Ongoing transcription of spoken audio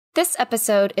This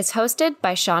episode is hosted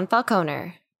by Sean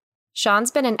Falconer.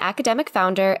 Sean's been an academic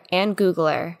founder and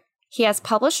Googler. He has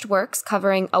published works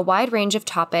covering a wide range of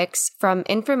topics from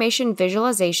information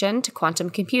visualization to quantum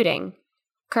computing.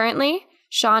 Currently,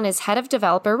 Sean is head of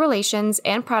developer relations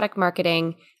and product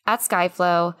marketing at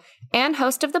Skyflow and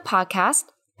host of the podcast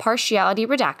Partiality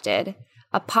Redacted,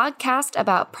 a podcast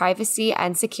about privacy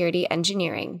and security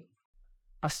engineering.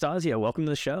 Astasia, welcome to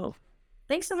the show.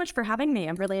 Thanks so much for having me.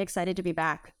 I'm really excited to be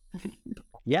back.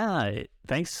 Yeah,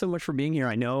 thanks so much for being here.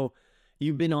 I know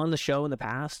you've been on the show in the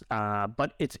past,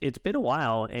 but it's been a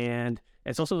while, and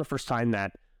it's also the first time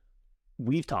that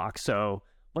we've talked. So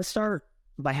let's start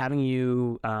by having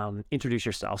you introduce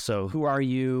yourself. So who are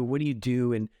you? What do you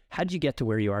do? And how did you get to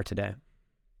where you are today?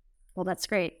 Well, that's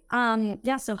great.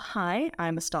 So hi,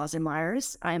 I'm Astasia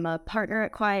Myers. I'm a partner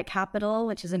at Quiet Capital,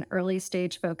 which is an early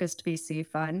stage focused VC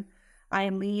fund. I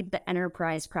lead the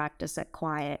enterprise practice at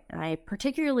Quiet, and I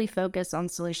particularly focus on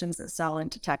solutions that sell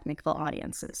into technical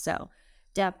audiences. So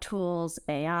dev tools,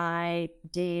 AI,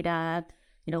 data,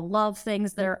 love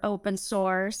things that are open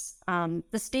source. The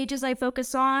stages I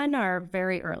focus on are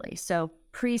very early. So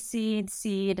pre-seed,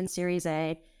 seed, and Series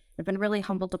A. I've been really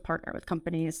humbled to partner with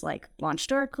companies like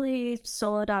LaunchDarkly,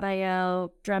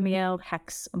 Solo.io, Dremio,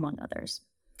 Hex, among others.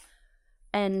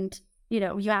 And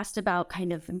you asked about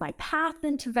kind of my path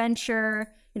into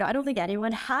venture. I don't think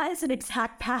anyone has an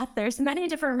exact path. There's many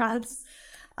different routes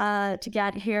to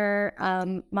get here.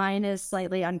 Mine is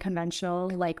slightly unconventional,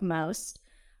 like most.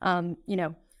 I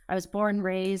was born and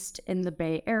raised in the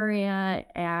Bay Area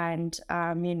and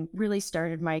really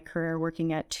started my career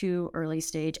working at two early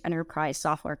stage enterprise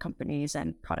software companies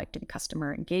and product and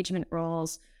customer engagement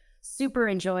roles. Super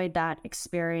enjoyed that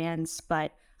experience,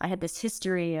 but I had this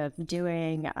history of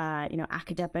doing,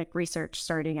 academic research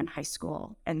starting in high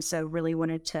school. And so really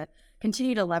wanted to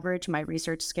continue to leverage my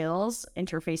research skills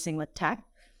interfacing with tech.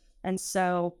 And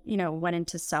so, went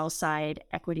into sell-side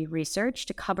equity research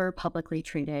to cover publicly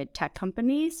traded tech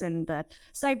companies in the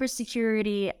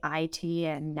cybersecurity, IT,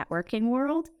 and networking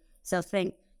world. So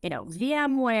think,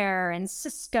 VMware and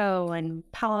Cisco and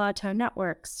Palo Alto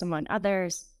Networks, among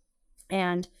others.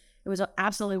 And it was an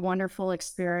absolutely wonderful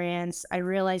experience. I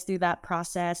realized through that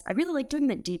process, I really like doing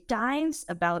the deep dives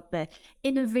about the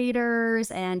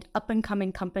innovators and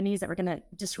up-and-coming companies that were going to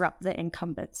disrupt the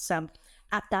incumbents. So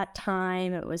at that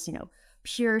time, it was,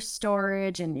 Pure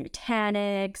Storage and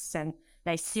Nutanix and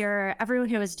Nicira, everyone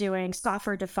who was doing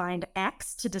software-defined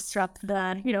X to disrupt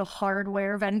the,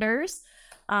 hardware vendors.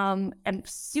 And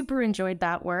super enjoyed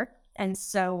that work. And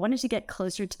so wanted to get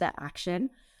closer to that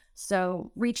action.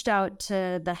 So reached out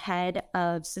to the head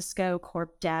of Cisco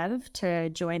Corp Dev to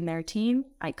join their team.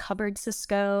 I covered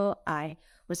Cisco. I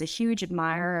was a huge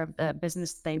admirer of the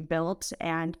business they built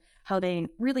and how they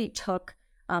really took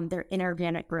their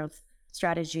inorganic growth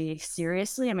strategy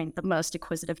seriously. I mean, the most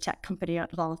acquisitive tech company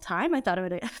of all time. I thought it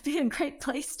would be a great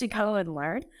place to go and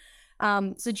learn.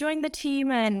 So joined the team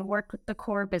and worked with the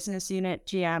core business unit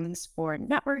GMs for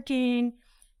networking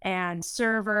and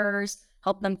servers,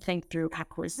 help them think through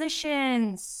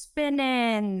acquisitions,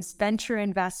 spin-ins, venture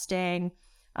investing.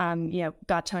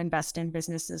 Got to invest in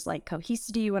businesses like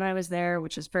Cohesity when I was there,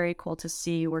 which was very cool to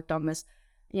see. Worked on this,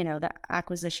 the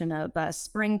acquisition of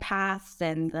SpringPath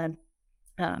and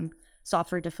the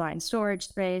software-defined storage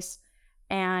space.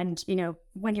 And,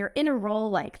 when you're in a role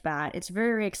like that, it's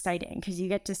very, very exciting because you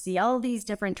get to see all these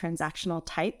different transactional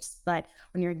types. But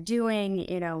when you're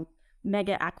doing,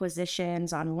 mega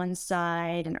acquisitions on one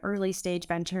side and early stage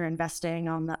venture investing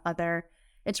on the other,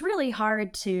 it's really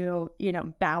hard to,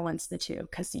 balance the two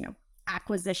because,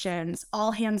 acquisitions,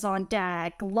 all hands on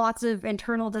deck, lots of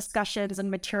internal discussions and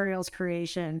materials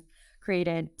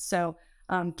created. So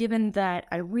given that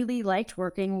I really liked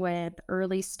working with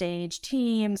early stage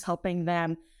teams, helping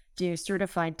them do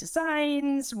certified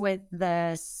designs with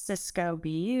the Cisco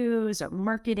BUs,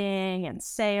 marketing and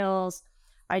sales,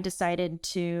 I decided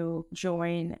to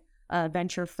join a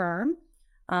venture firm.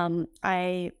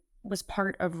 I was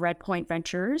part of Redpoint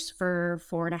Ventures for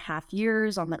 4.5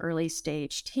 years on the early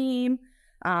stage team,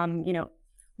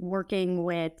 working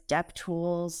with dev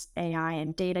tools, AI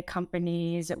and data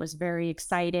companies. It was very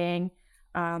exciting.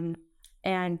 And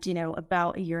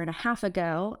about 1.5 years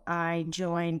ago, I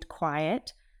joined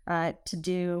Quiet to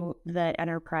do the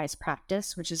enterprise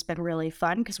practice, which has been really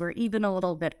fun because we're even a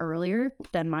little bit earlier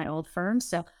than my old firm.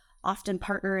 So often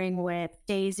partnering with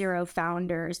day zero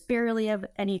founders, barely have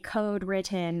any code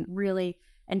written, really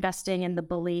investing in the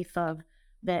belief of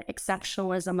the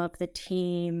exceptionalism of the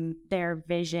team, their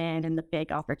vision, and the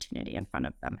big opportunity in front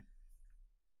of them.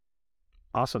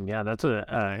 Awesome. Yeah, that's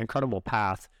a incredible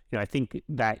path. I think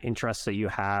that interest that you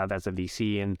have as a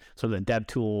VC and sort of the dev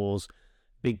tools,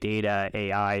 big data,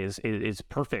 AI is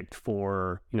perfect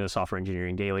for the software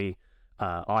engineering daily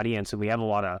audience. And we have a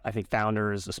lot of, I think,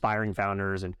 founders, aspiring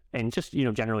founders, and just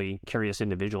generally curious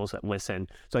individuals that listen.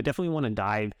 So I definitely want to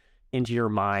dive into your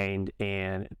mind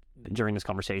and during this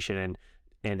conversation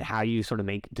and how you sort of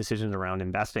make decisions around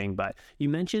investing. But you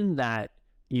mentioned that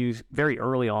you very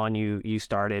early on you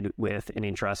started with an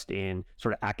interest in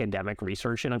sort of academic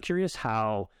research, and I'm curious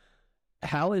how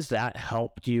has that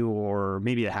helped you, or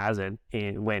maybe it hasn't,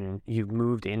 when you've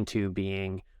moved into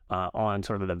being on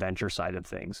sort of the venture side of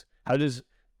things? How is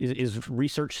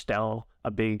research still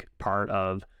a big part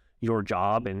of your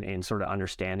job and sort of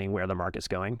understanding where the market's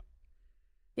going?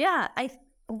 Yeah,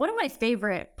 one of my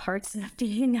favorite parts of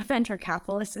being a venture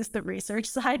capitalist is the research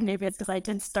side. Maybe it's because I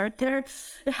didn't start there,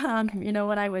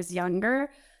 when I was younger.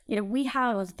 We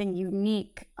have the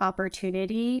unique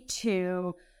opportunity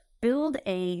to build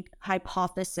a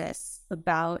hypothesis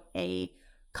about a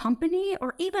company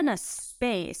or even a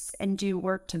space and do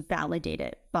work to validate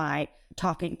it by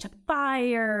talking to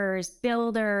buyers,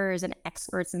 builders, and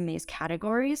experts in these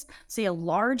categories. See, a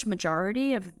large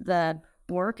majority of the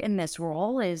work in this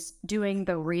role is doing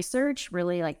the research,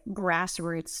 really like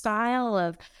grassroots style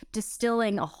of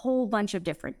distilling a whole bunch of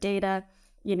different data,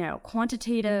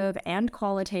 quantitative and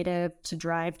qualitative, to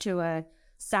drive to a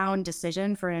sound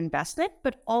decision for an investment,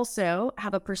 but also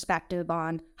have a perspective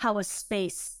on how a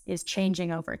space is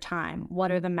changing over time.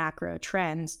 What are the macro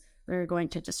trends that are going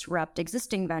to disrupt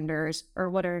existing vendors, or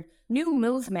what are new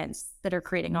movements that are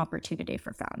creating opportunity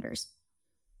for founders?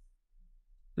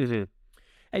 Mm-hmm.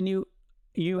 And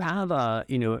you have a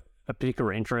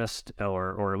particular interest,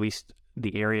 or at least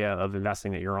the area of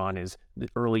investing that you're on is the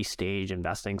early stage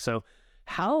investing. So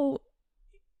how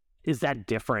is that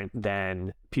different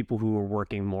than people who are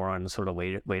working more on sort of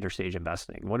later stage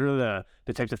investing? What are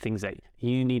the types of things that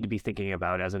you need to be thinking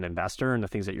about as an investor, and the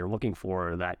things that you're looking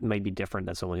for that might be different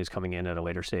than someone who's coming in at a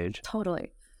later stage?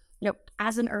 Totally.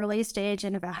 As an early stage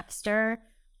investor,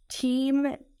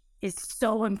 team is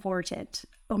so important.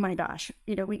 Oh my gosh.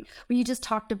 We just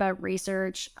talked about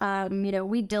research.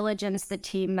 We diligence the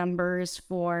team members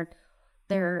for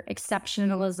their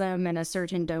exceptionalism in a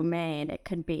certain domain. It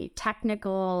could be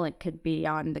technical, it could be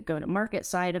on the go-to-market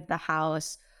side of the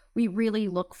house. We really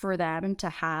look for them to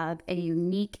have a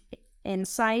unique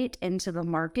insight into the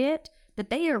market that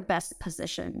they are best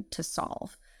positioned to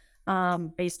solve,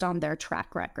 based on their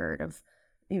track record of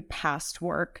past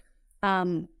work.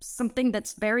 Something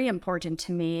that's very important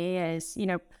to me is,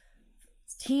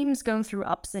 teams go through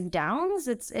ups and downs.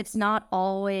 It's not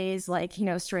always like,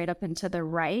 straight up and to the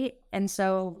right. And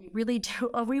so we really do,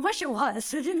 we wish it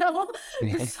was,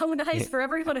 it's so nice for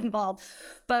everyone involved.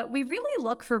 But we really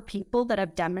look for people that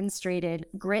have demonstrated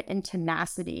grit and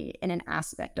tenacity in an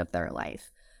aspect of their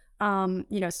life.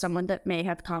 Someone that may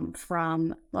have come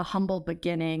from a humble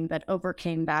beginning that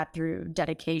overcame that through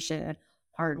dedication,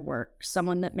 hard work.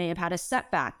 Someone that may have had a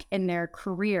setback in their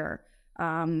career,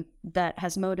 that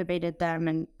has motivated them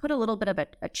and put a little bit of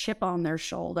a chip on their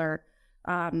shoulder.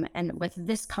 And with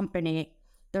this company,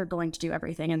 they're going to do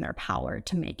everything in their power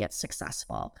to make it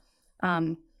successful.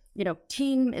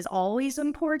 Team is always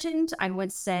important. I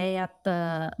would say at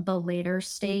the later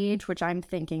stage, which I'm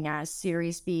thinking as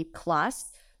Series B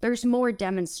plus, there's more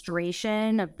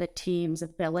demonstration of the team's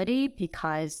ability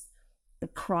because the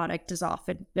product is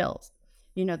often built.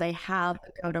 They have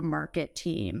a go-to-market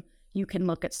team. You can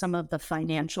look at some of the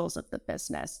financials of the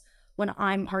business. When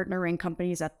I'm partnering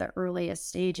companies at the earliest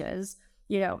stages,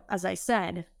 as I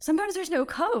said, sometimes there's no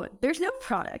code, there's no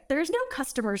product, there's no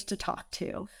customers to talk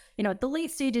to. At the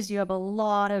late stages, you have a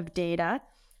lot of data.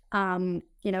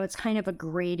 It's kind of a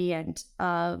gradient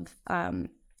of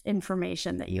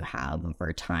information that you have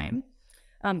over time.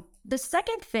 The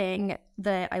second thing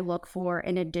that I look for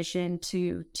in addition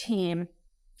to team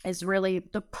is really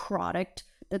the product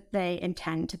that they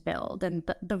intend to build and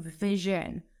the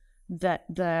vision that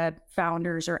the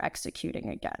founders are executing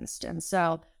against. And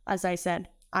so, as I said,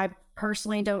 I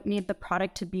personally don't need the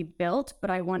product to be built, but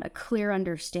I want a clear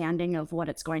understanding of what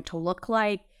it's going to look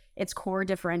like, its core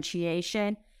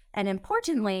differentiation, and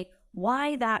importantly,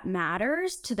 why that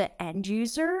matters to the end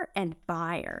user and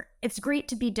buyer. It's great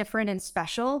to be different and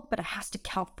special, but it has to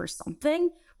count for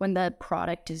something when the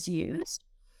product is used.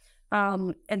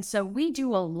 And so we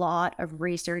do a lot of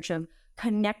research of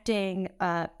connecting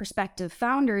prospective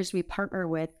founders. We partner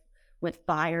with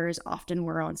buyers. Often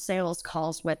we're on sales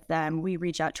calls with them. We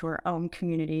reach out to our own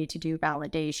community to do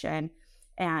validation.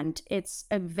 And it's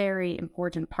a very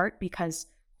important part because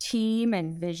team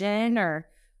and vision are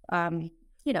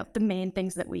the main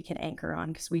things that we can anchor on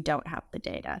because we don't have the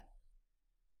data.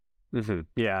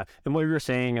 Yeah. And what you were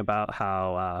saying about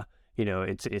how,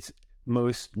 it's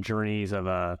most journeys of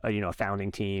a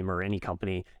founding team or any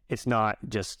company, it's not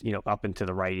just, up and to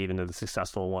the right, even to the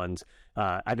successful ones.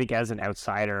 I think as an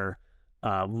outsider,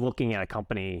 looking at a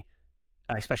company,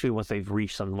 especially once they've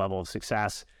reached some level of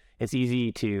success, it's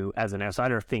easy to, as an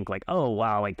outsider, think like, oh,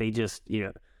 wow, like they just,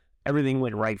 everything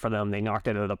went right for them. They knocked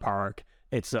it out of the park.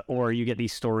 Or you get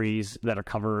these stories that are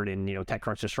covered in,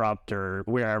 TechCrunch Disrupt or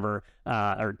wherever,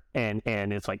 and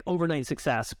it's like overnight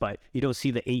success, but you don't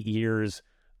see the 8 years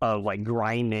of like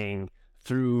grinding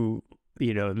through,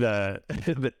 the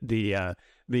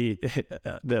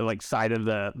the like side of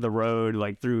the road,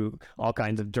 like through all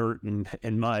kinds of dirt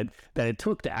and mud that it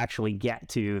took to actually get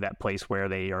to that place where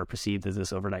they are perceived as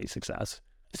this overnight success.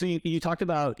 So you talked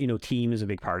about, team is a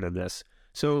big part of this.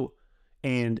 So,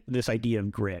 and this idea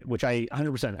of grit, which I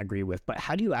 100% agree with, but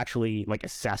how do you actually like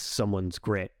assess someone's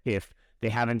grit if they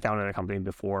haven't founded a company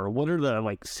before? What are the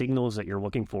like signals that you're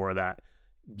looking for that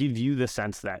give you the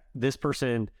sense that this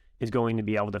person is going to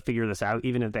be able to figure this out,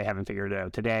 even if they haven't figured it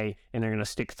out today, and they're going to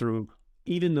stick through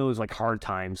even those like hard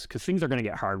times, because things are going to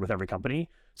get hard with every company.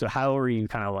 So how are you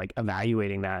kind of like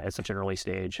evaluating that at such an early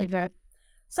stage? Exactly.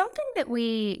 Something that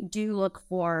we do look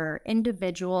for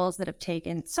individuals that have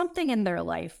taken something in their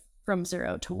life from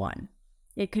 0 to 1.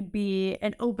 It could be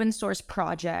an open source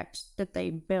project that they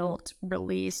built,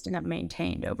 released, and have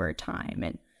maintained over time.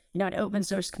 And, in open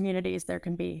source communities, there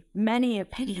can be many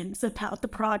opinions about the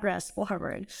progress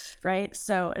forward, right?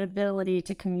 So an ability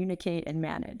to communicate and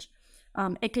manage.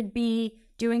 It could be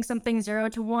doing something 0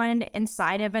 to 1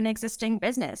 inside of an existing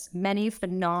business. Many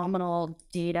phenomenal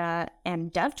data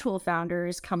and dev tool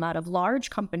founders come out of large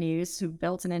companies who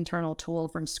built an internal tool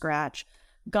from scratch,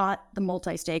 got the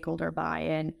multi-stakeholder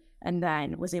buy-in, and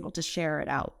then was able to share it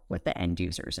out with the end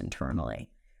users internally.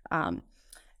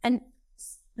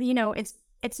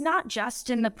 It's not just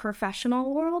in the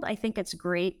professional world. I think it's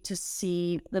great to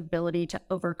see the ability to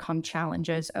overcome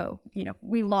challenges.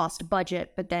 We lost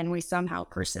budget, but then we somehow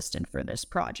persisted for this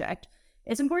project.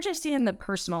 It's important to see in the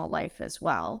personal life as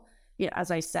well.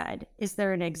 As I said, is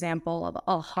there an example of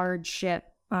a hardship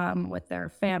with their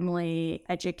family,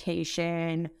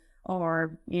 education,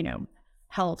 or,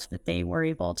 health that they were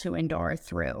able to endure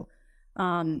through?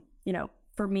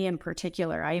 For me in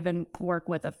particular, I even work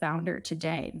with a founder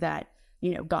today that,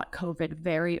 got COVID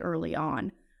very early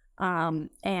on,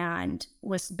 and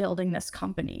was building this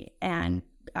company and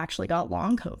actually got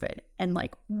long COVID and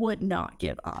like would not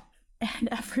give up. And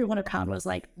everyone around was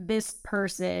like, this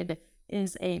person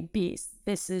is a beast.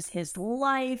 This is his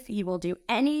life. He will do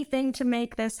anything to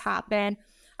make this happen.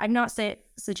 I'm not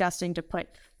suggesting to put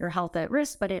your health at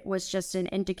risk, but it was just an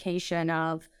indication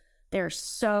of they're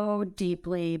so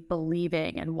deeply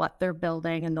believing in what they're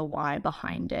building and the why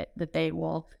behind it that they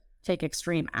will take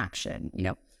extreme action.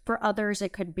 For others,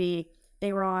 it could be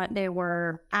they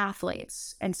were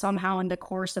athletes, and somehow in the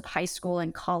course of high school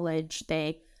and college,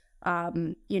 they,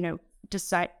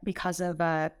 decide because of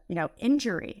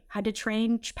injury, had to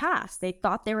change paths. They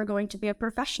thought they were going to be a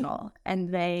professional, and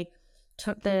they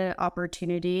took the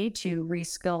opportunity to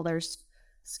reskill their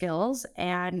skills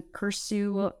and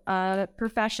pursue a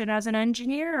profession as an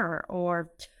engineer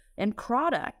or in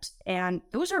product. And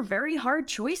those are very hard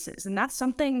choices. And that's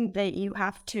something that you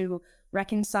have to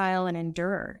reconcile and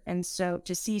endure. And so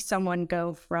to see someone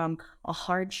go from a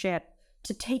hardship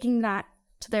to taking that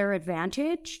to their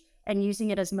advantage and using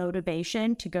it as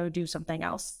motivation to go do something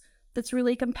else that's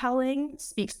really compelling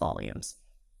speaks volumes.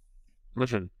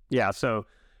 Listen, yeah. So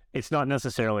it's not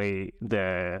necessarily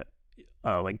the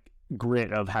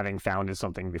grit of having founded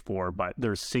something before, but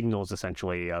there's signals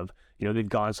essentially of, they've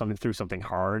gone through something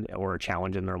hard or a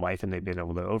challenge in their life and they've been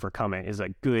able to overcome it, is a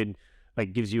good,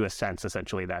 gives you a sense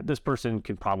essentially that this person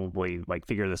can probably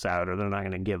figure this out, or they're not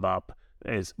going to give up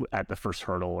at the first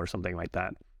hurdle or something like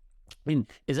that. I mean,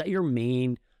 is that your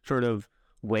main sort of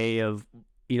way of,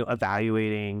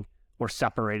 evaluating or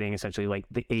separating essentially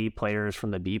the A players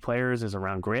from the B players, is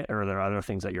around grit, or are there other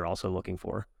things that you're also looking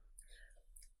for?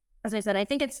 As I said, I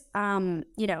think it's,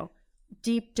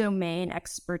 deep domain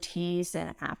expertise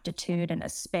and aptitude in a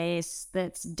space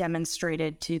that's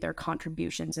demonstrated to their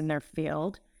contributions in their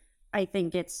field. I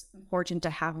think it's important to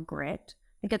have grit.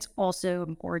 I think it's also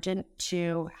important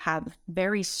to have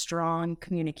very strong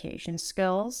communication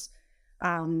skills.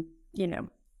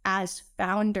 As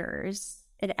founders,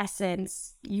 in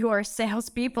essence, you are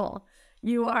salespeople.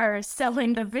 You are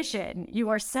selling the vision. You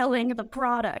are selling the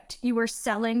product. You are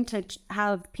selling to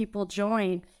have people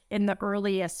join in the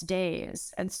earliest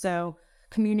days. And so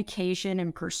communication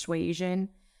and persuasion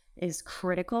is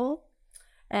critical.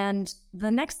 And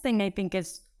the next thing I think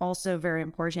is also very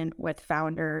important with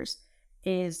founders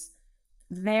is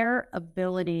their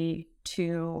ability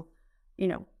to,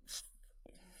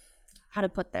 how to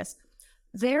put this,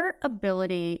 their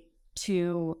ability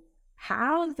to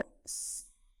have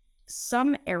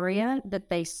some area that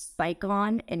they spike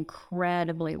on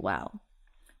incredibly well.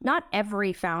 Not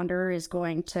every founder is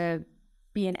going to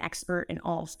be an expert in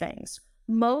all things.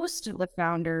 Most of the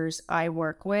founders I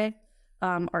work with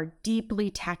are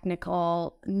deeply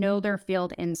technical, know their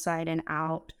field inside and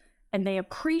out, and they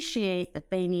appreciate that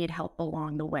they need help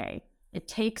along the way. It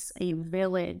takes a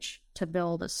village to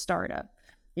build a startup.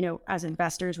 As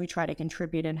investors, we try to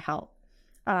contribute and help.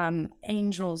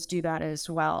 Angels do that as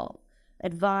well.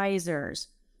 Advisors.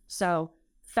 So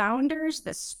founders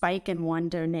that spike in one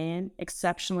domain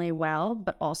exceptionally well,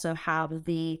 but also have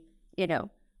the,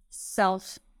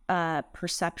 self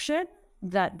perception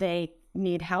that they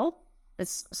need help,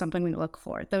 is something we look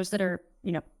for. Those that are,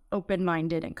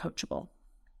 open-minded and coachable.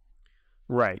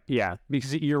 Right. Yeah.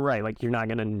 Because you're right. Like, you're not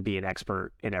going to be an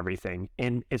expert in everything.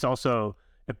 And it's also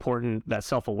important, that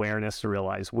self-awareness, to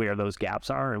realize where those gaps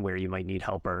are and where you might need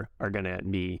help are going to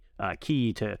be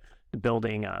key to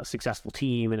building a successful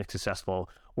team and a successful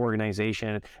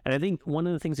organization. And I think one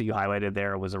of the things that you highlighted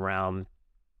there was around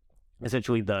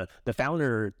essentially the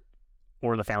founder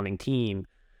or the founding team.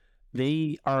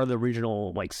 They are the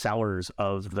original sellers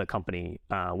of the company,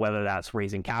 whether that's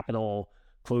raising capital,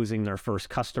 closing their first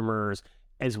customers,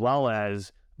 as well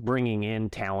as bringing in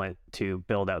talent to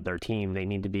build out their team. They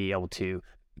need to be able to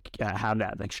have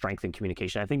that strength in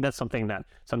communication. I think that's something that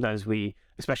sometimes we,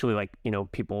 especially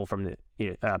people from the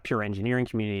pure engineering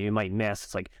community, you might miss.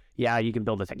 It's yeah, you can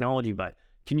build the technology, but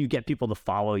can you get people to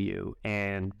follow you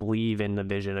and believe in the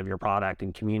vision of your product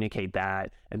and communicate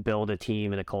that and build a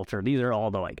team and a culture? These are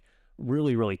all the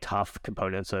really, really tough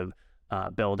components of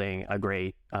building a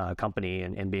great company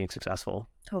and being successful.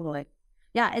 Totally.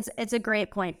 Yeah, it's a great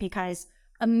point, because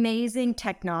amazing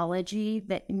technology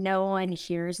that no one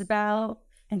hears about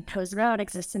and knows about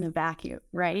exists in a vacuum,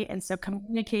 right? And so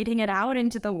communicating it out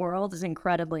into the world is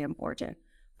incredibly important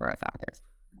for our founders.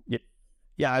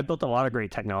 Yeah, I built a lot of great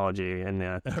technology in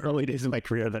the early days of my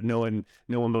career that no one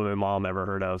but my mom ever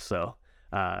heard of. So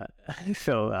I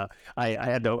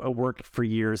had to work for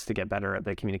years to get better at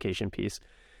the communication piece.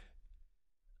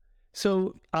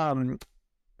 So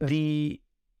given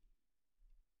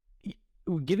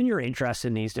your interest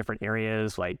in these different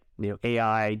areas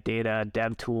AI, data,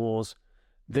 dev tools,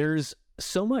 there's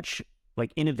so much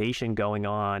innovation going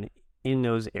on in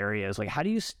those areas. How do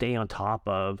you stay on top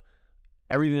of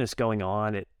everything that's going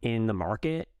on in the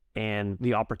market and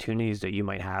the opportunities that you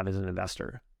might have as an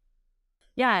investor?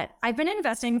 Yeah, I've been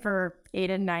investing for 8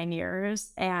 and 9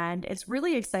 years, and it's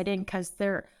really exciting because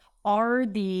there are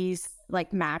these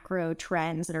macro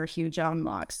trends that are huge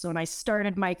unlocks. So when I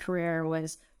started my career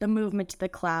was the movement to the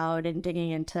cloud and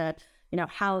digging into,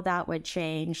 how that would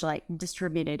change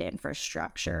distributed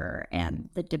infrastructure and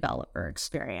the developer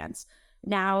experience.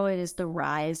 Now it is the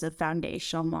rise of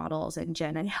foundational models and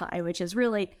Gen AI, which has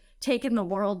really taken the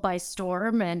world by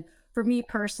storm. And for me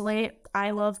personally, I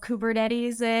love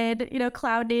Kubernetes and,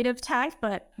 cloud native tech,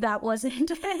 but that wasn't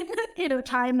in,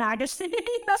 Time magazine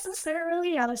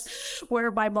necessarily. I was where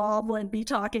my mom would be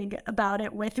talking about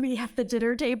it with me at the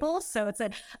dinner table. So it's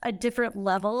a different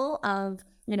level of,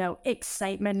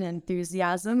 excitement and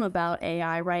enthusiasm about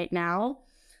AI right now.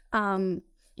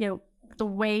 The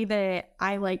way that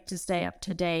I like to stay up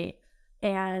to date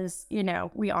as,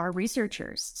 we are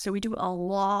researchers. So we do a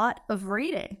lot of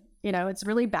reading. It's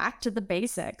really back to the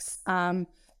basics.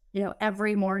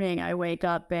 Every morning I wake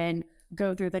up and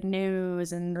go through the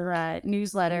news and the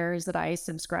newsletters that I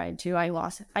subscribe to. I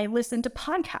listen to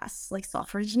podcasts like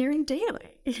Software Engineering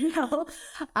Daily.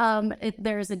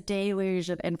 There's a deluge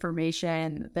of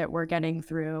information that we're getting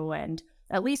through. And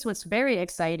at least what's very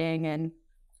exciting and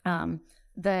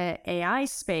the AI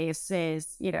space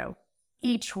is,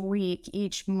 each week,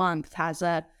 each month has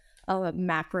a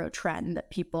macro trend that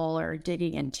people are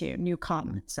digging into, new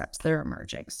concepts that are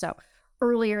emerging. So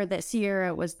earlier this year,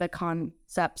 it was the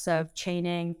concepts of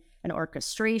chaining and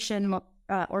orchestrating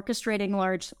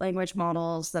large language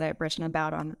models that I've written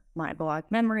about on my blog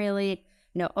Memoryly.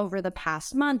 Over the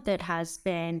past month, it has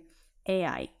been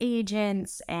AI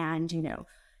agents and,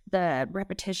 the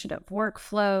repetition of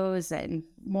workflows and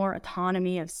more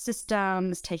autonomy of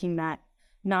systems, taking that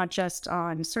not just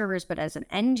on servers, but as an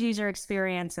end user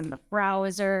experience in the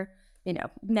browser.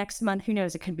 Next month, who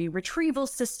knows, it could be retrieval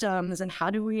systems and how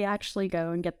do we actually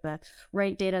go and get the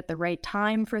right data at the right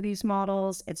time for these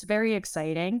models. It's very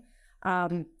exciting.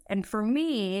 And for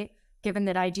me, given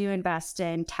that I do invest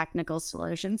in technical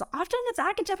solutions, often it's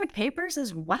academic papers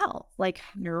as well. Like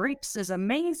NeurIPS is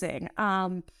amazing.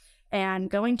 And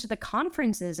going to the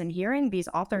conferences and hearing these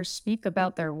authors speak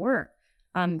about their work.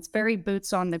 It's very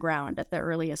boots on the ground at the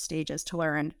earliest stages to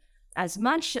learn as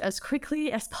much as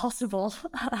quickly as possible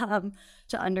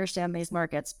to understand these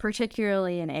markets,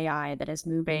 particularly in AI that is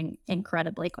moving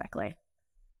incredibly quickly.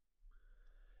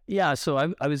 Yeah, so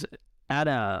I was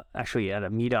actually at a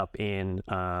meetup in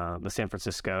the San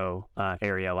Francisco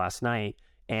area last night,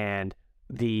 and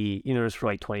there's for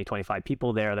like 20, 25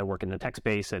 people there that work in the tech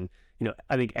space, and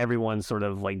I think everyone's sort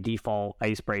of like default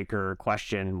icebreaker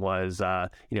question was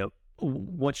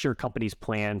what's your company's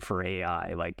plan for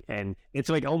AI? Like, and it's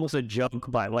like almost a joke,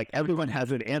 but like everyone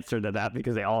has an answer to that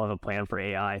because they all have a plan for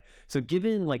AI. So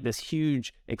given like this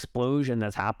huge explosion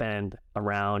that's happened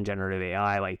around generative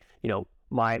AI, like,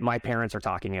 my parents are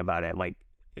talking about it. Like,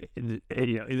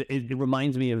 it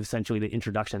reminds me of essentially the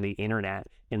introduction of the internet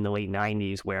in the late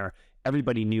 90s, where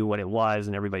everybody knew what it was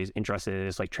and everybody's interested in it.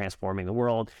 It's like transforming the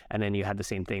world. And then you had the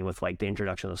same thing with like the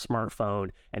introduction of the smartphone.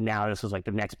 And now this is like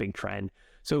the next big trend.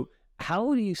 So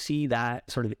how do you see that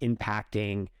sort of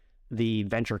impacting the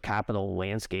venture capital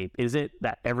landscape? Is it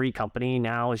that every company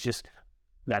now is just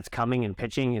that's coming and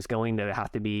pitching is going to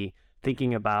have to be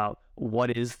thinking about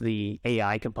what is the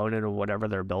AI component of whatever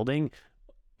they're building?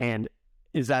 And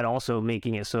is that also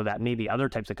making it so that maybe other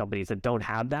types of companies that don't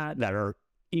have that are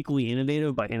equally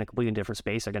innovative but in a completely different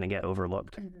space are going to get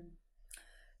overlooked? Mm-hmm.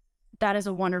 That is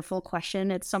a wonderful question.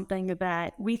 It's something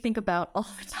that we think about all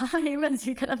the time, as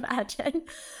you can imagine.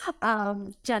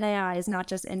 Gen AI is not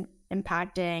just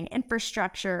impacting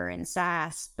infrastructure and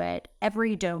SaaS, but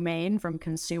every domain from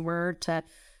consumer to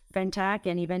fintech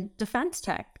and even defense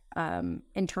tech.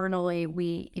 Internally,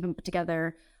 we even put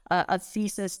together a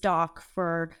thesis doc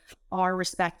for our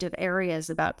respective areas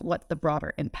about what the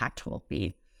broader impact will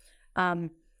be.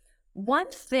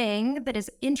 One thing that is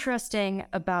interesting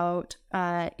about,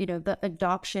 the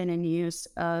adoption and use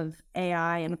of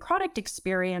AI in product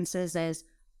experiences is,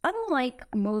 unlike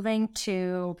moving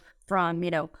from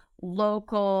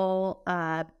local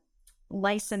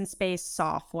license-based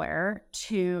software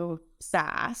to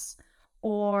SaaS,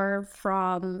 or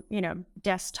from,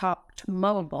 desktop to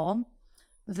mobile,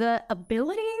 the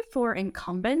ability for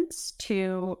incumbents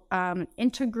to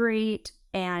integrate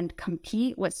and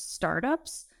compete with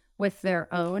startups with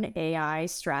their own AI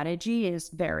strategy is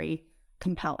very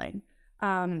compelling.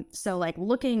 So like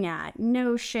looking at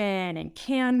Notion and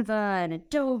Canva and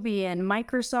Adobe and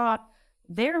Microsoft,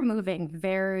 they're moving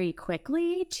very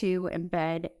quickly to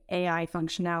embed AI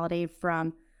functionality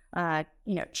from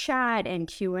chat and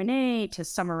Q&A to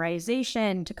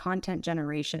summarization to content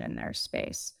generation in their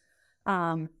space.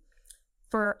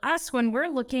 For us, when we're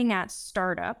looking at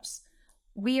startups,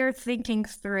 we are thinking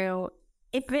through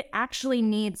if it actually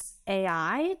needs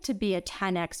AI to be a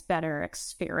 10x better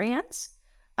experience.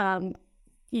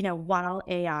 While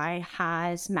AI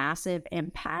has massive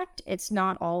impact, it's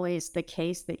not always the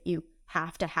case that you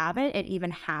have to have it, and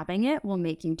even having it will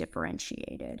make you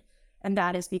differentiated. And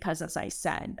that is because, as I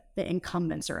said, the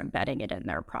incumbents are embedding it in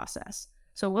their process.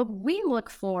 So what we look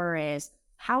for is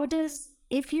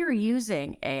if you're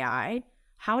using AI,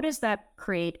 how does that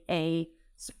create a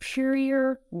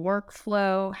superior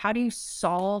workflow? How do you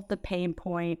solve the pain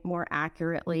point more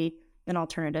accurately than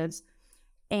alternatives?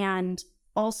 And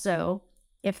also,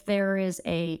 if there is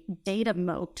a data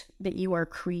moat that you are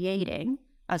creating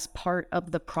as part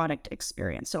of the product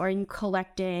experience. So are you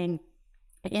collecting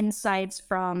insights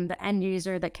from the end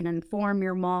user that can inform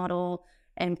your model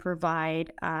and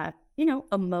provide, a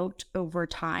moat over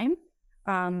time?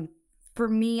 For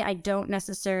me, I don't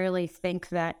necessarily think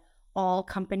that all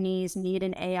companies need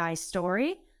an AI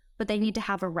story, but they need to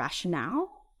have a rationale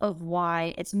of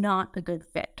why it's not a good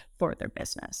fit for their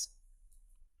business.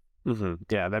 Mm-hmm.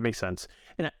 Yeah, that makes sense.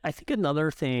 And I think another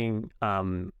thing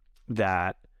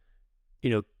that,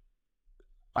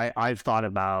 I've thought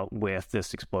about with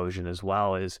this explosion as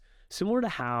well is similar to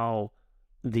how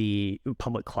the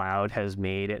public cloud has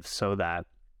made it so that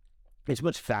it's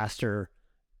much faster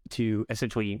to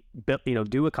essentially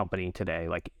do a company today,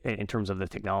 like in terms of the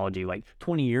technology. Like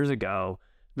 20 years ago,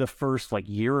 the first like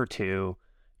year or two,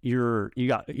 you're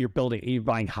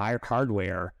buying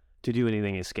hardware to do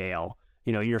anything at scale.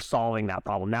 You're solving that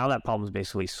problem. Now that problem is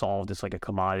basically solved. It's like a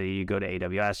commodity. You go to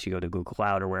AWS, you go to Google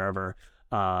Cloud or wherever,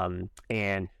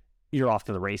 and you're off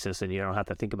to the races, and you don't have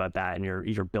to think about that. And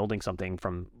you're building something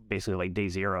from basically like day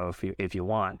zero if you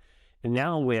want. And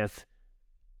now with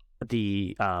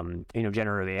the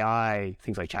generative AI,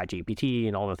 things like ChatGPT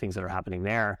and all the things that are happening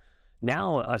there,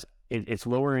 now it's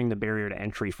lowering the barrier to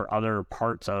entry for other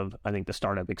parts of, I think, the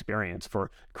startup experience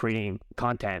for creating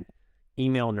content,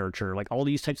 email nurture, like all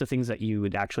these types of things that you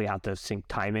would actually have to sink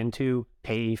time into,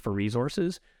 pay for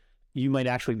resources. You might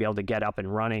actually be able to get up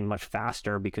and running much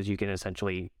faster because you can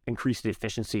essentially increase the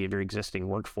efficiency of your existing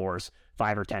workforce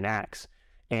 5 or 10x.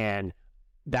 And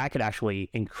that could actually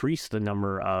increase the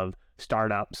number of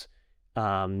startups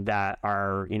that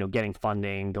are, getting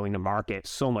funding, going to market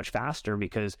so much faster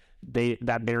because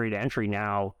that barrier to entry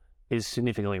now is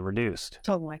significantly reduced.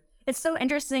 Totally. It's so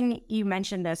interesting you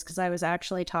mentioned this because I was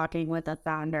actually talking with a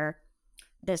founder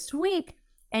this week,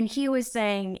 and he was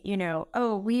saying,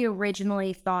 we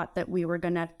originally thought that we were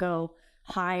going to go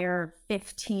hire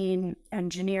 15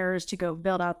 engineers to go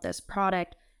build out this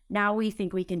product. Now we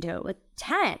think we can do it with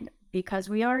 10 because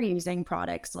we are using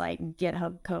products like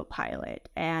GitHub Copilot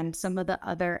and some of the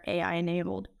other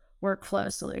AI-enabled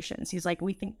workflow solutions. He's like,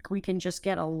 we think we can just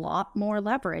get a lot more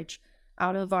leverage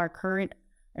out of our current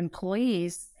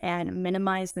employees and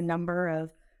minimize the number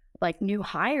of new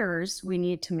hires we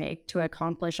need to make to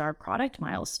accomplish our product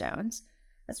milestones.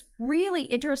 It's really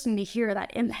interesting to hear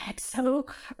that impact so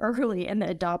early in the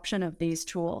adoption of these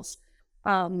tools.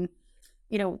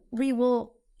 We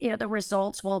will, the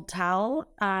results will tell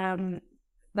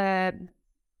the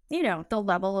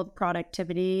level of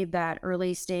productivity that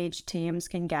early stage teams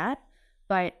can get.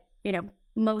 But,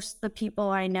 most of the people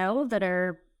I know that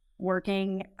are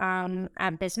working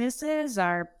at businesses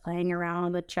are playing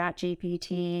around with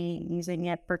ChatGPT, using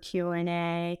it for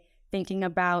Q&A, thinking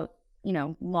about,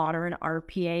 modern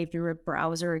RPA through a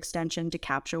browser extension to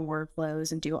capture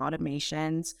workflows and do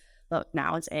automations. But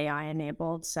now it's AI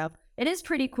enabled. So it is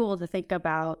pretty cool to think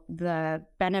about the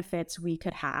benefits we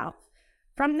could have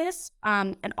from this.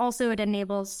 And also it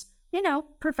enables,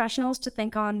 professionals to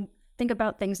think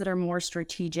about things that are more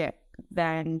strategic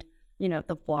than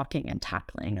the blocking and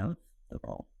tackling of the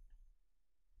role.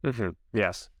 Mm-hmm.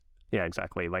 Yes. Yeah,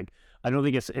 exactly. I don't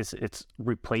think it's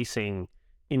replacing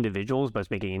individuals, but it's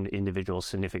making individuals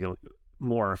significantly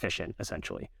more efficient,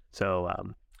 essentially. So,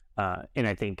 and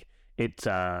I think it's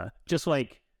just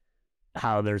like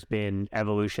how there's been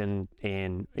evolution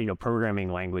in,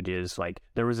 programming languages.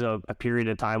 There was a period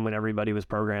of time when everybody was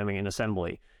programming in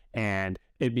assembly, and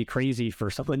it'd be crazy for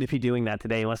someone to be doing that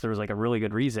today unless there was a really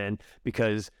good reason,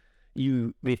 because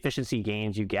the efficiency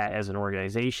gains you get as an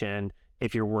organization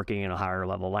if you're working in a higher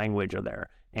level language are there.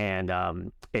 And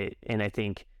I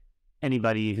think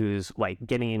anybody who's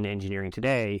getting into engineering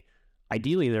today,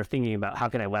 ideally they're thinking about how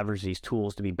can I leverage these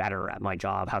tools to be better at my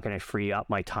job? How can I free up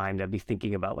my time to be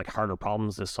thinking about harder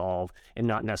problems to solve, and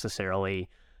not necessarily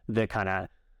the kind of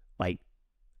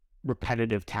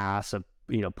repetitive tasks of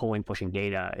pushing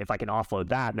data. If I can offload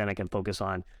that, then I can focus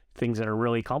on things that are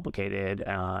really complicated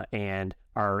and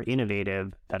are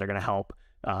innovative, that are going to help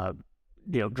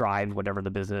drive whatever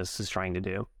the business is trying to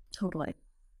do. Totally.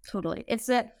 It's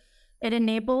that it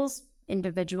enables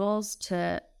individuals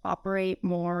to operate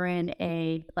more in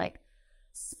a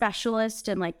specialist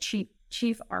and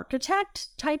chief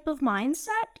architect type of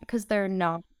mindset, because they're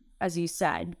not, as you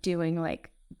said, doing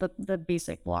the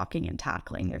basic blocking and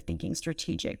tackling. They're thinking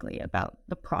strategically about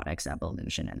the product's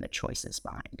evolution and the choices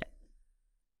behind it.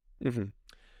 Mm-hmm.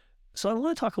 So I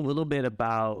want to talk a little bit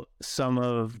about some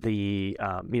of the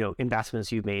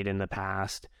investments you've made in the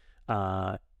past,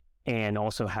 and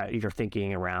also how you're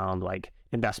thinking around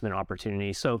investment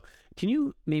opportunities. So can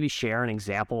you maybe share an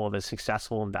example of a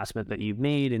successful investment that you've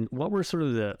made, and what were sort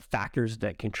of the factors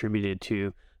that contributed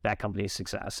to that company's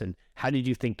success, and how did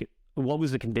you think? What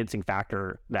was the convincing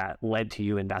factor that led to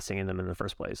you investing in them in the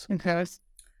first place? Okay. I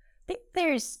think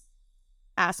there's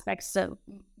aspects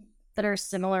that are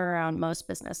similar around most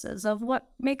businesses of what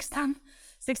makes them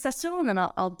successful, and then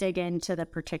I'll dig into the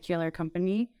particular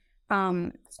company.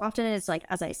 Often it's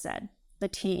as I said, the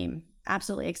team,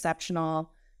 absolutely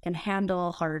exceptional, can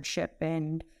handle hardship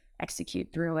and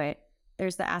execute through it.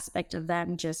 There's the aspect of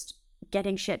them just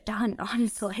getting shit done,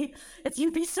 honestly.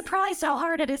 You'd be surprised how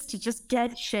hard it is to just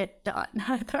get shit done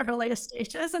at the earliest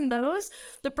stages, and those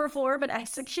that perform and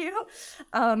execute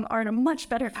are in a much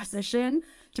better position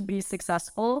to be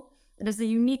successful. It is a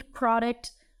unique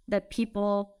product that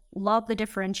people love, the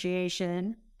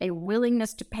differentiation, a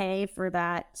willingness to pay for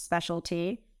that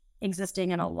specialty existing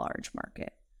in a large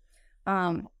market.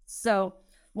 So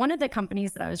one of the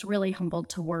companies that I was really humbled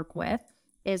to work with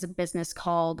is a business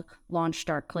called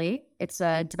LaunchDarkly. It's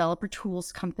a developer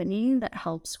tools company that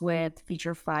helps with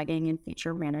feature flagging and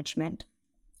feature management.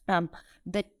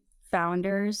 The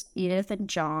founders, Edith and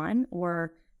John,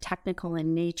 were technical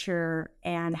in nature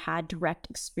and had direct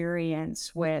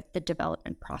experience with the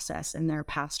development process in their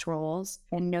past roles,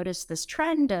 and noticed this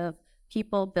trend of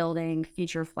people building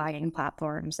feature flagging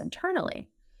platforms internally,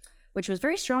 which was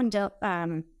very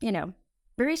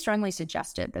very strongly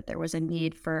suggested that there was a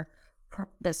need for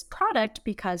this product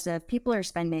because of people are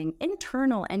spending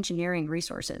internal engineering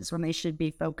resources when they should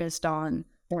be focused on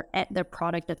the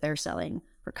product that they're selling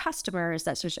for customers.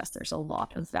 That suggests there's a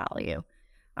lot of value.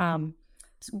 So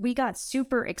we got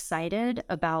super excited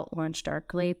about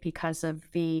LaunchDarkly because of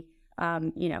the,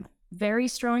 very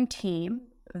strong team,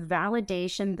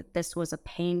 validation that this was a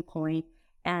pain point,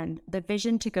 and the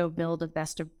vision to go build a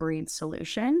best of breed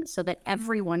solution so that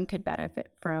everyone could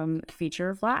benefit from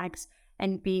feature flags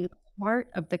and be part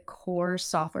of the core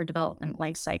software development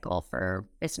lifecycle for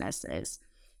businesses.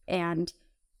 And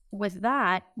with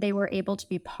that, they were able to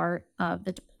be part of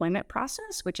the deployment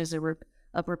process, which is a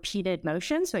repeated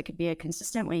motion. So it could be a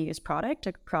consistently used product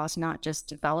across not just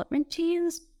development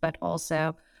teams, but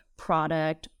also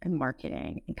product and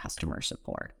marketing and customer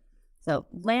support. So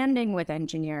landing with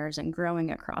engineers and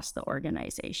growing across the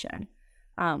organization.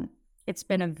 It's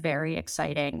been a very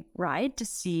exciting ride to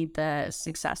see the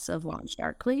success of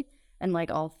LaunchDarkly. And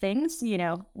like all things,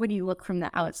 when you look from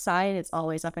the outside, it's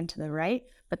always up and to the right.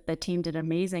 But the team did an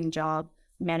amazing job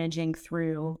managing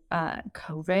through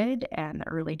COVID and the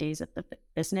early days of the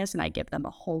business. And I give them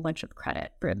a whole bunch of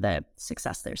credit for the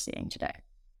success they're seeing today.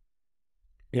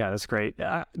 Yeah, that's great.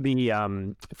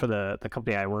 For the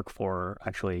company I work for,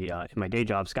 actually, in my day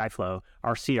job, Skyflow,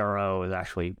 our CRO is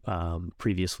actually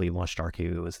previously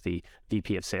LaunchDarkly, who was the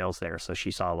VP of sales there. So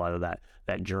she saw a lot of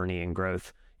that journey and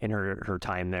growth in her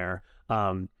time there.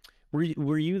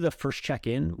 Were you the first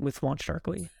check-in with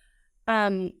LaunchDarkly?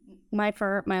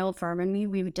 My old firm and me,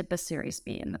 we did the Series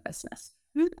B in the business.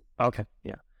 Okay,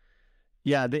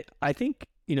 yeah. I think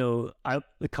the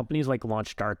companies like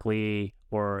LaunchDarkly,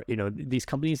 or these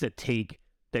companies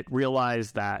that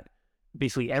realize that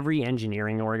basically every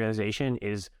engineering organization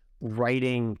is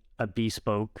writing a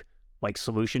bespoke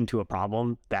solution to a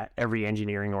problem that every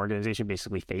engineering organization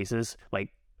basically faces,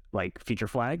 like feature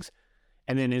flags,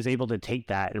 and then is able to take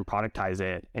that and productize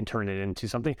it and turn it into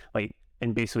something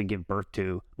and basically give birth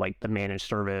to the managed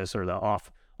service or the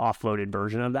offloaded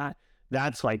version of that.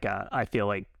 That's I feel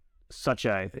like such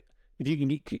a, if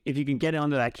you can get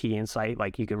onto that key insight,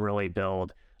 you can really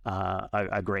build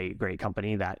a great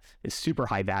company that is super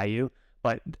high value.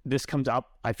 But this comes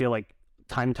up, I feel like,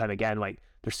 time and time again.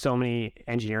 There's so many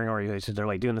engineering organizations,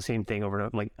 they're doing the same thing over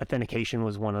and over. Authentication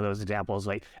was one of those examples.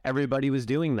 Everybody was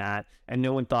doing that, and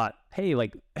no one thought, hey,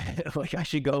 I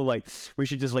should go, we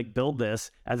should just build this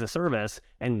as a service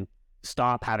and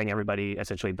stop having everybody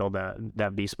essentially build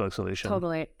that bespoke solution.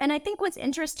 Totally. And I think what's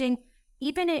interesting,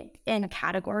 even in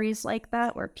categories like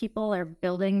that, where people are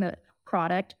building the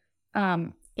product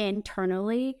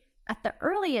internally, at the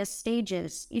earliest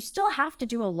stages, you still have to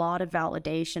do a lot of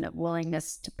validation of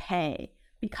willingness to pay,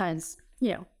 because,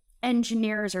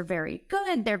 engineers are very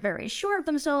good. They're very sure of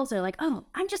themselves. They're like, oh,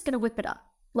 I'm just going to whip it up.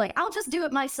 I'll just do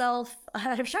it myself.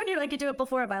 I've shown you I could do it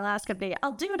before at my last company.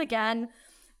 I'll do it again.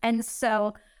 And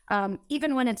so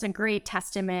even when it's a great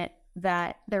testament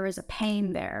that there is a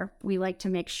pain there, we like to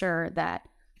make sure that,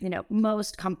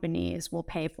 most companies will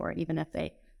pay for it, even if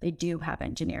they do have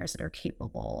engineers that are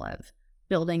capable of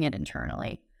building it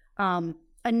internally.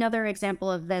 Another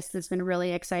example of this that's been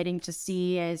really exciting to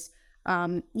see is,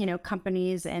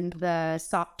 companies in the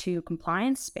SOC 2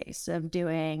 compliance space of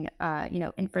doing,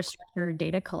 infrastructure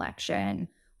data collection,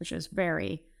 which is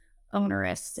very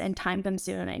onerous and time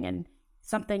consuming and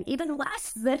something even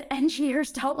less that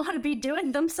engineers don't want to be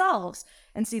doing themselves,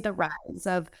 and see the rise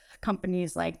of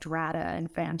companies like Drata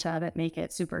and Fanta that make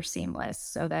it super seamless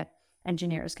so that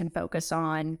engineers can focus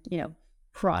on,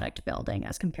 product building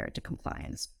as compared to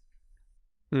compliance.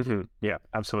 Mm-hmm. Yeah,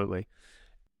 absolutely.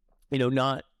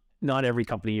 Not every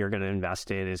company you're going to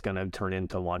invest in is going to turn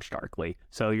into LaunchDarkly.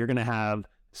 So you're going to have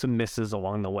some misses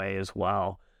along the way as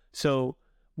well. So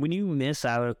when you miss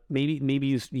out,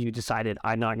 maybe you decided,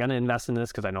 I'm not going to invest in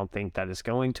this because I don't think that it's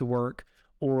going to work,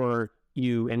 or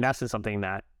you invest in something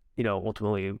that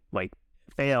ultimately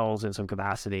fails in some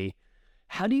capacity.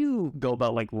 How do you go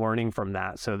about learning from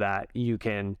that so that you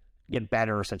can get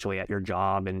better essentially at your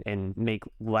job and make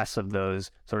less of those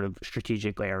sort of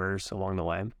strategic errors along the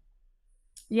way?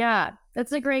 Yeah,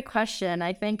 that's a great question.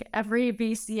 I think every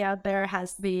VC out there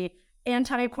has the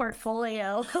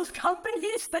anti-portfolio of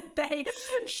companies that they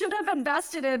should have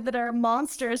invested in that are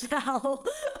monsters now.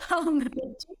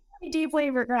 Deeply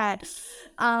regret.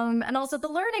 And also the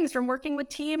learnings from working with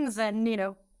teams and,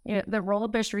 the roll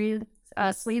up their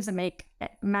sleeves and make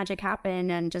magic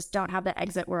happen, and just don't have the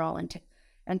exit we're all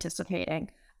anticipating.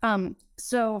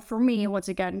 So for me, once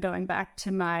again, going back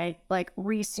to my like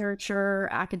researcher,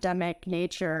 academic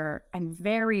nature, I'm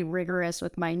very rigorous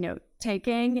with my note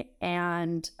taking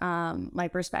and my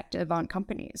perspective on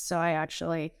companies. So I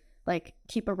actually like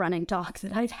keep a running talk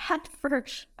that I've had for,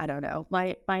 I don't know,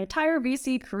 my entire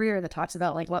VC career that talks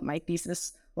about like what my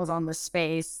thesis was on the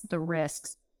space, the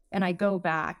risks. And I go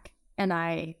back and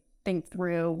I think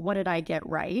through what did I get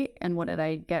right and what did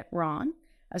I get wrong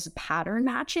as a pattern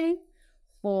matching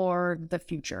for the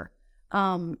future.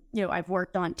 I've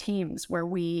worked on teams where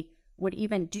we would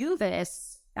even do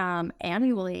this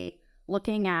annually,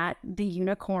 looking at the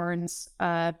unicorns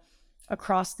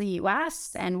across the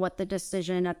US and what the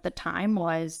decision at the time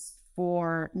was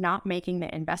for not making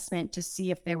the investment to see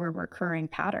if there were recurring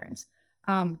patterns.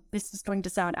 This is going to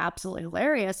sound absolutely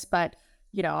hilarious, but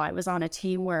I was on a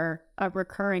team where a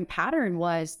recurring pattern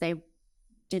was they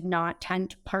did not tend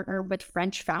to partner with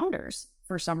French founders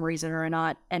for some reason or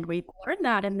not. And we learned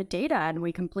that in the data and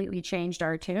we completely changed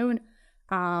our tune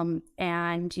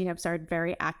and, started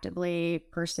very actively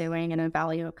pursuing and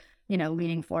evaluating,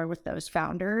 leaning forward with those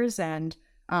founders. And,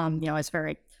 I was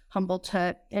very humbled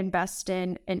to invest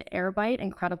in Airbyte,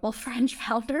 incredible French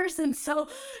founders. And so,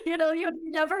 you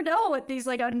never know what these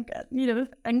like,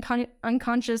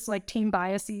 unconscious like team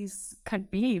biases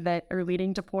could be that are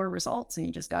leading to poor results. And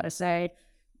you just got to say,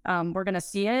 we're going to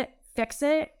see it, fix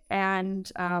it, and,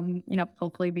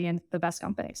 hopefully be in the best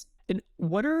companies. And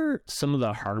what are some of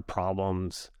the hard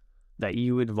problems that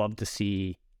you would love to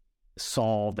see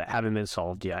solved that haven't been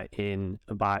solved yet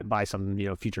by some,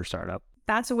 future startup?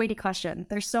 That's a weighty question.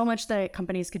 There's so much that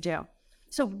companies could do.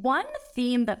 So one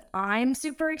theme that I'm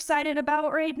super excited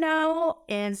about right now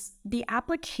is the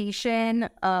application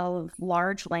of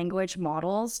large language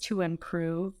models to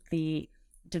improve the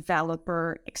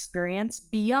developer experience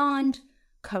beyond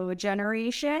code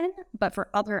generation, but for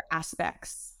other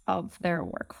aspects of their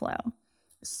workflow.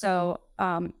 So,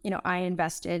 I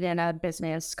invested in a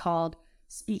business called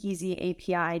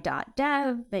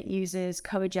SpeakeasyAPI.dev that uses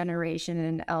code generation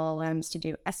and LLMs to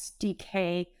do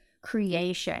SDK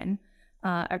creation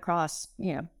across,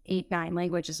 8-9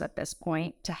 languages at this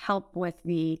point to help with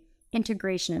the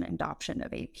integration and adoption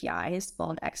of APIs,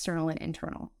 both external and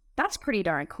internal. That's pretty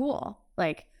darn cool.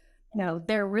 Like,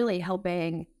 they're really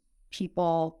helping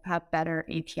people have better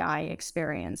API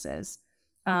experiences.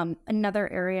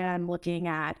 Another area I'm looking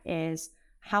at is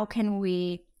how can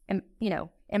we,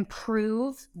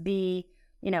 improve the,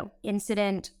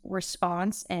 incident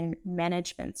response and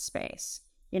management space.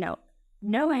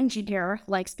 No engineer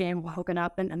likes being woken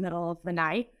up in the middle of the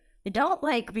night. They don't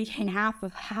like being half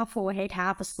awake,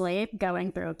 half asleep,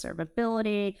 going through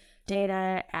observability,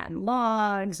 data, and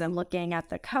logs, and looking at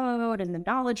the code and the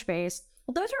knowledge base.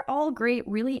 Well, those are all great,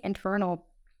 really internal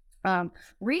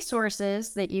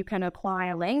resources that you can apply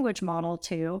a language model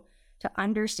to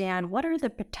understand what are the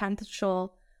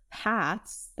potential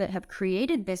paths that have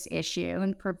created this issue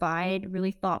and provide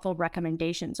really thoughtful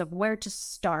recommendations of where to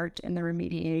start in the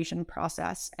remediation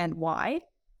process and why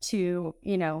to,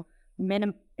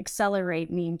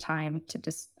 accelerate mean time to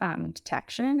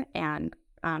detection and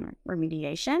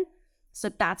remediation. So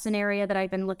that's an area that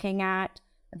I've been looking at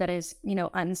that is,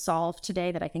 unsolved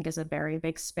today that I think is a very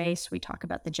big space. We talk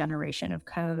about the generation of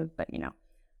code, but,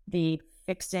 the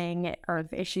fixing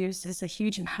of issues is a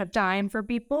huge amount of time for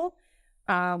people.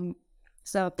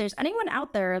 So if there's anyone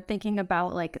out there thinking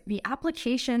about like the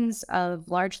applications of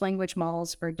large language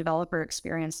models for developer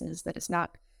experiences that is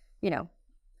not, in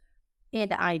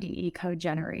IDE code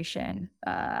generation,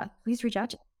 please reach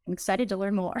out to me. I'm excited to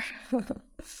learn more.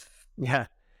 Yeah.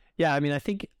 I mean, I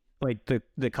think like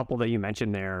the couple that you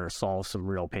mentioned there solve some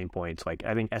real pain points. Like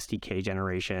I think SDK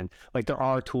generation, like there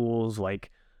are tools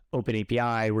like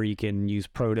OpenAPI where you can use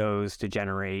protos to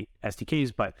generate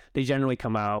SDKs, but they generally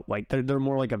come out like they're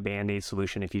more like a band-aid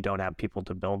solution if you don't have people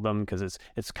to build them because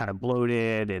it's kind of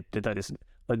bloated. That is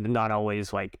not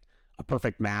always like a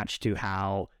perfect match to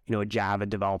how a Java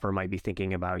developer might be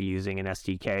thinking about using an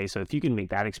SDK. So if you can make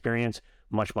that experience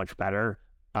much better,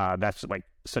 that's like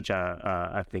such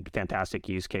a I think fantastic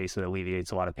use case that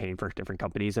alleviates a lot of pain for different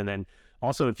companies. And then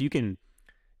also if you can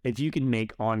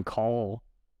make on-call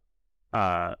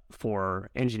for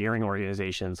engineering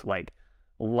organizations like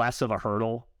less of a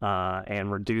hurdle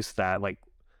and reduce that like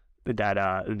that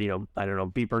I don't know,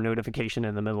 beeper notification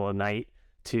in the middle of the night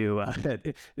to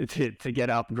get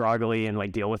up groggily and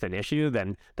like deal with an issue,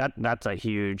 then that's a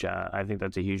huge I think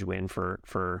that's a huge win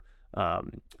for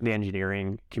the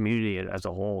engineering community as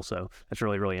a whole. So that's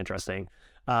really interesting.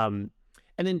 And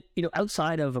then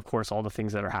outside of course all the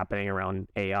things that are happening around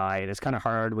AI, and it's kind of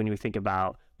hard when you think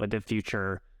about the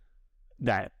future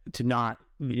that to not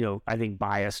I think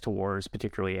biased towards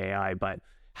particularly AI, but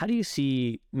how do you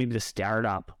see maybe the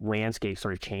startup landscape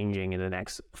sort of changing in the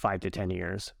next 5 to 10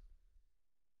 years?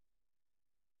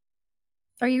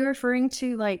 Are you referring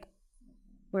to like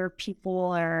where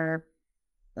people are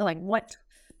like what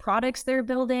products they're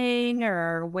building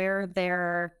or where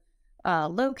they're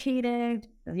located?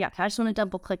 Yeah, I just want to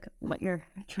double click what you're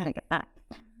trying to get at.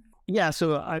 Yeah,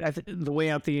 so the way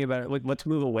I'm thinking about it, like, let's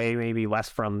move away maybe less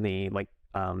from the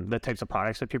types of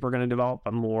products that people are going to develop,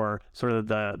 but more sort of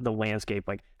the landscape,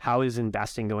 like how is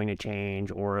investing going to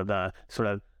change, or the sort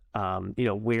of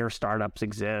where startups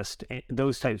exist.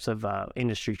 Those types of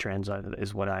industry trends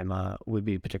is what I'm would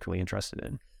be particularly interested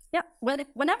in. Yeah,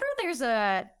 whenever there's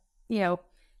you know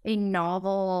a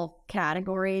novel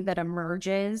category that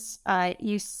emerges,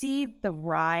 you see the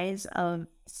rise of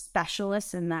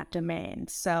specialists in that domain.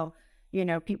 So,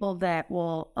 people that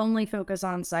will only focus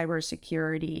on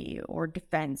cybersecurity or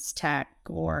defense tech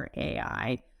or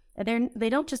AI. And they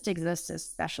don't just exist as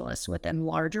specialists within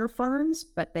larger firms,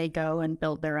 but they go and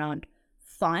build their own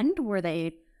fund where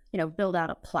they, build out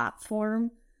a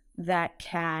platform that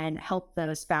can help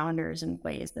those founders in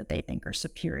ways that they think are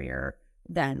superior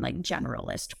than like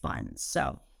generalist funds.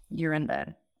 So you're in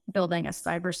the building a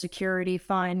cybersecurity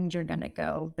fund, you're going to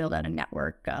go build out a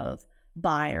network of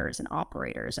buyers and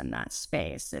operators in that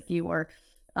space. If you were,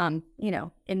 in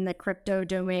the crypto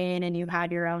domain and you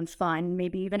had your own fund,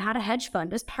 maybe even had a hedge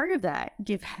fund as part of that,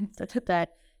 given that,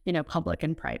 public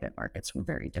and private markets were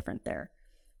very different there.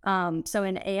 So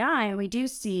in AI, we do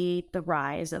see the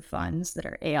rise of funds that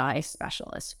are AI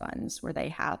specialist funds, where they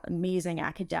have amazing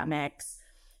academics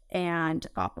and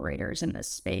operators in this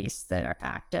space that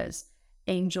act as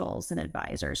angels and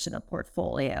advisors to the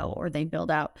portfolio, or they build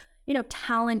out,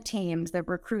 talent teams that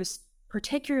recruit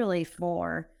particularly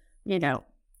for,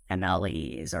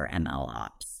 MLEs or ML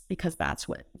ops, because that's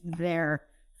what their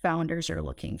founders are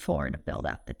looking for to build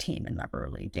out the team in the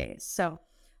early days. So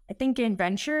I think in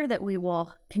venture that we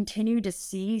will continue to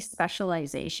see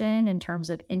specialization in terms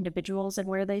of individuals and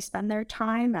where they spend their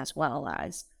time, as well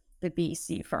as the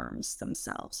VC firms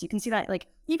themselves. You can see that like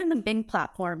even the big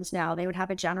platforms now, they would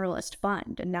have a generalist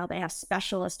fund, and now they have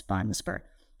specialist funds for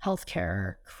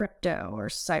healthcare, crypto, or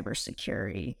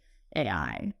cybersecurity,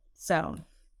 AI. So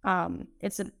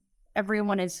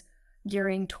everyone is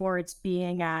gearing towards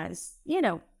being as,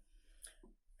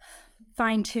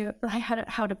 fine to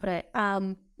how to put it.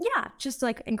 Just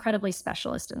like incredibly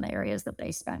specialist in the areas that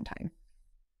they spend time.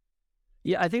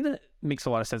 Yeah, I think that makes a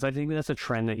lot of sense. I think that's a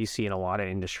trend that you see in a lot of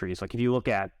industries. Like if you look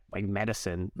at like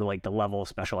medicine, like the level of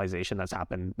specialization that's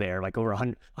happened there, like over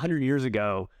 100 years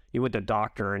ago, you went to a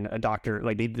doctor, and a doctor,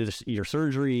 like they did your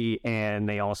surgery, and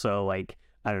they also like,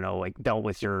 I don't know, like dealt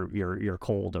with your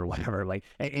cold or whatever, like,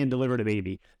 and delivered a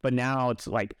baby. But now it's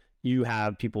like you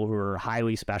have people who are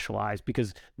highly specialized,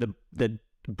 because the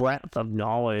breadth of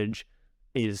knowledge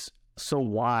is so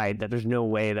wide that there's no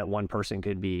way that one person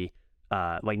could be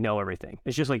like know everything.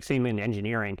 It's just like same in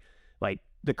engineering, like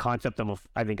the concept of,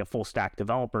 I think, a full stack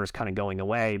developer is kind of going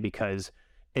away, because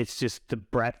it's just the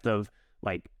breadth of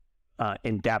like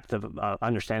in depth of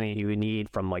understanding you need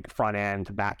from like front end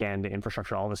to back end to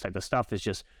infrastructure, all this type of stuff is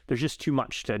just, there's just too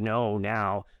much to know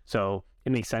now. So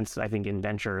it makes sense, I think, in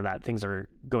venture that things are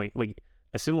going like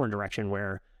a similar direction,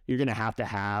 where you're going to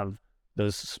have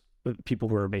those people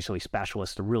who are basically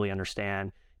specialists to really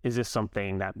understand, is this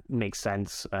something that makes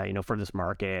sense, for this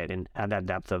market, and have that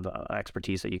depth of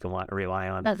expertise that you can rely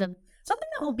on. Something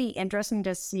that will be interesting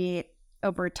to see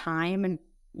over time, and,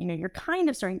 you're kind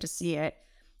of starting to see it,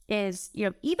 is,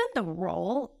 even the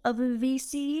role of a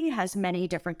VC has many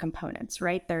different components,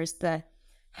 right? There's the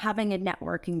having a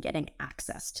network and getting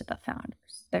access to the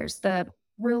founders. There's the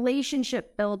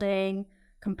relationship building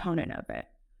component of it,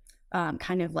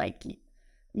 kind of like,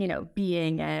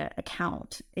 being an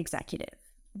account executive.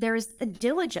 There's the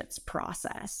diligence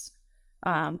process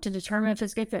to determine if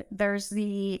it's good fit. There's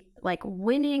the like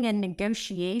winning and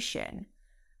negotiation.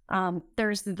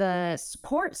 There's the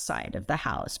support side of the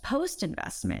house,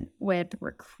 post-investment, with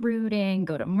recruiting,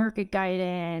 go-to-market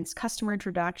guidance, customer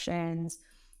introductions,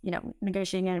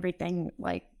 negotiating everything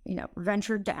like,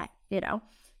 venture debt,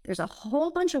 There's a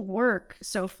whole bunch of work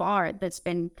so far that's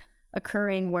been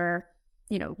occurring where,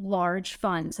 large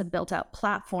funds have built out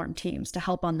platform teams to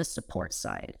help on the support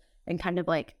side and kind of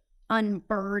like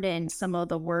unburden some of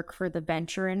the work for the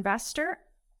venture investor.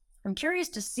 I'm curious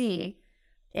to see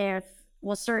if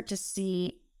we'll start to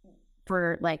see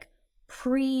for like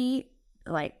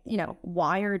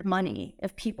wired money,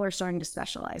 if people are starting to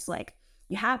specialize. Like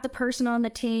you have the person on the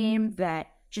team that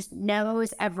just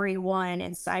knows everyone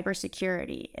in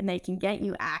cybersecurity, and they can get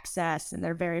you access, and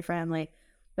they're very friendly.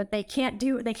 but they can't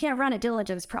run a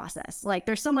diligence process. Like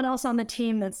there's someone else on the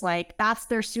team that's like, that's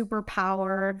their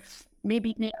superpower.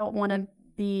 Maybe they don't want to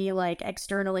be like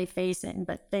externally facing,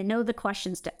 but they know the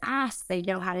questions to ask. They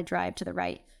know how to drive to the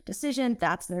right decision.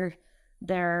 That's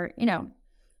their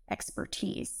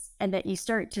expertise. And that you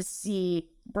start to see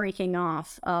breaking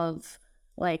off of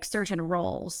like certain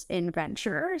roles in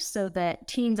venture so that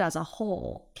teams as a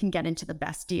whole can get into the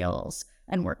best deals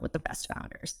and work with the best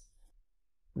founders.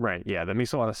 Right. Yeah, that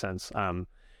makes a lot of sense.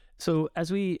 So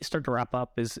as we start to wrap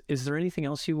up, is there anything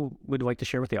else you would like to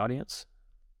share with the audience?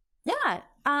 Yeah.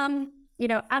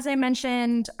 As I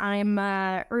mentioned, I'm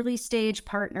an early stage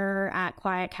partner at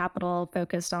Quiet Capital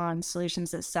focused on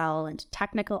solutions that sell into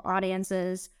technical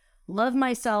audiences. Love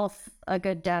myself a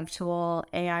good dev tool,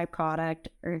 AI product,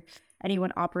 or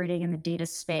anyone operating in the data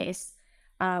space.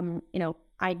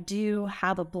 I do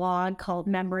have a blog called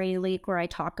Memory Leak where I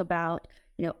talk about,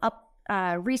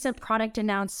 recent product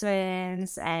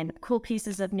announcements and cool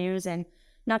pieces of news, and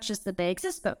not just that they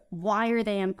exist, but why are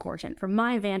they important? From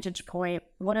my vantage point,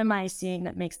 what am I seeing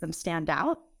that makes them stand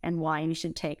out and why you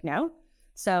should take note?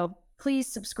 So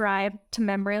please subscribe to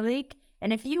Memory Leak.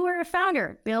 And if you are a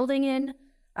founder building in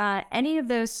any of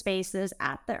those spaces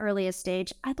at the earliest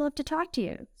stage, I'd love to talk to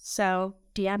you. So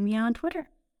DM me on Twitter.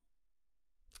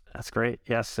 That's great.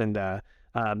 Yes. And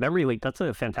Memory Leak, that's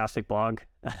a fantastic blog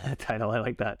title. I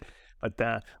like that.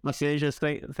 But Astasia,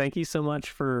 thank you so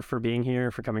much for being here,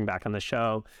 for coming back on the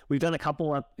show. We've done a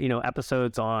couple of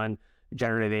episodes on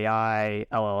generative AI,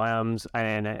 LLMs,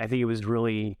 and I think it was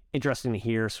really interesting to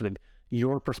hear sort of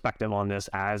your perspective on this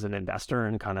as an investor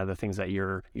and kind of the things that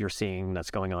you're seeing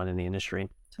that's going on in the industry.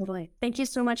 Totally. Thank you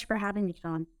so much for having me,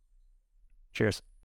 Sean. Cheers.